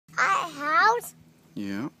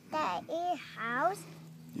Yeah. That is house.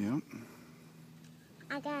 Yeah.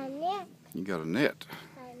 I got a net. You got a net.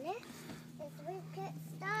 A net. It's we get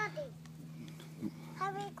started.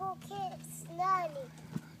 How we go get started?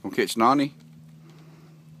 Gonna catch Nani?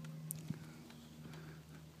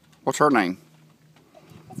 What's her name?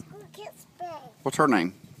 It's go get Sperry. What's her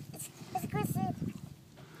name? It's go see.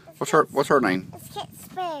 What's her name? It's get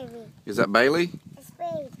Sperry. Is that Bailey? It's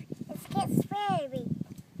Baby. It's get Sperry.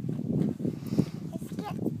 It's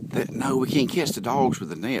get. No, we can't catch the dogs with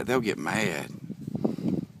the net. They'll get mad.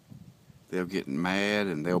 They'll get mad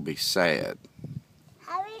and they'll be sad.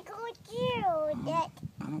 How we go do that?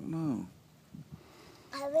 I don't know.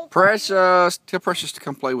 How we Precious, tell Precious to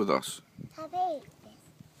come play with us. How we?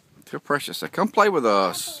 Tell Precious to come play with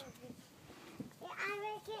us. Yeah, I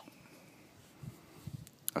make it.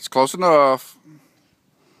 That's close enough. You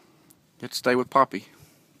have to stay with Poppy.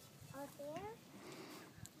 Out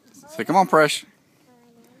there. Say, come on, Precious.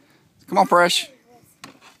 Come on, Precious.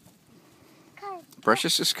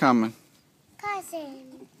 Precious is coming.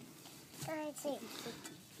 Cousin.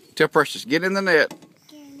 Tell Precious, get in the net.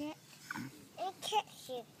 It catch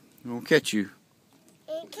you. We'll catch you.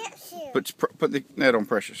 It catch you. Put the net on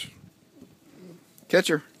Precious. Catch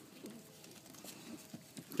her.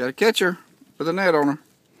 Gotta catch her. Put the net on her.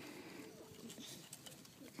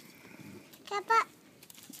 Papa.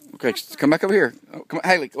 Okay, come back over here. Oh, come on,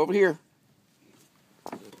 Haley, over here.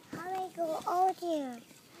 How we go over there?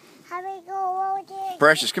 How we go over there?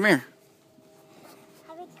 Precious, come here.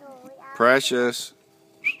 How we go? Precious.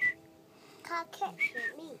 Can't catch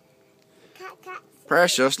me. Can't catch me.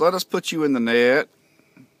 Precious, let us put you in the net.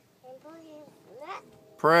 And put his net.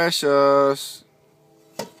 Precious.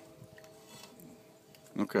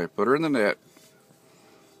 Okay, put her in the net.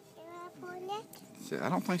 You wanna put net? See, I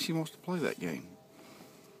don't think she wants to play that game.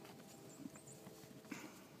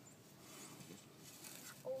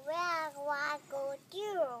 Where do I go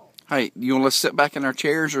do? Hey, you want to sit back in our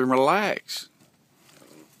chairs and relax?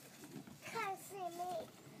 Can't see me.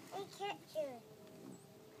 It catch you.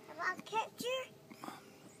 If I catch you,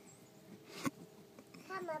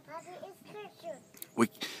 come on, Papa, it's catch you.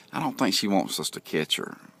 I don't think she wants us to catch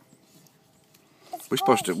her. It's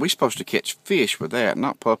We're supposed to catch fish with that,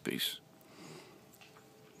 not puppies.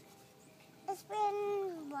 It's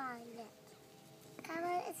been one net. Come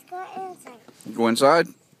on, it's go inside. Go inside.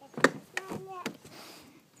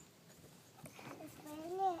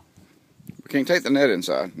 We can't take the net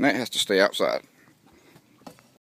inside. Net has to stay outside.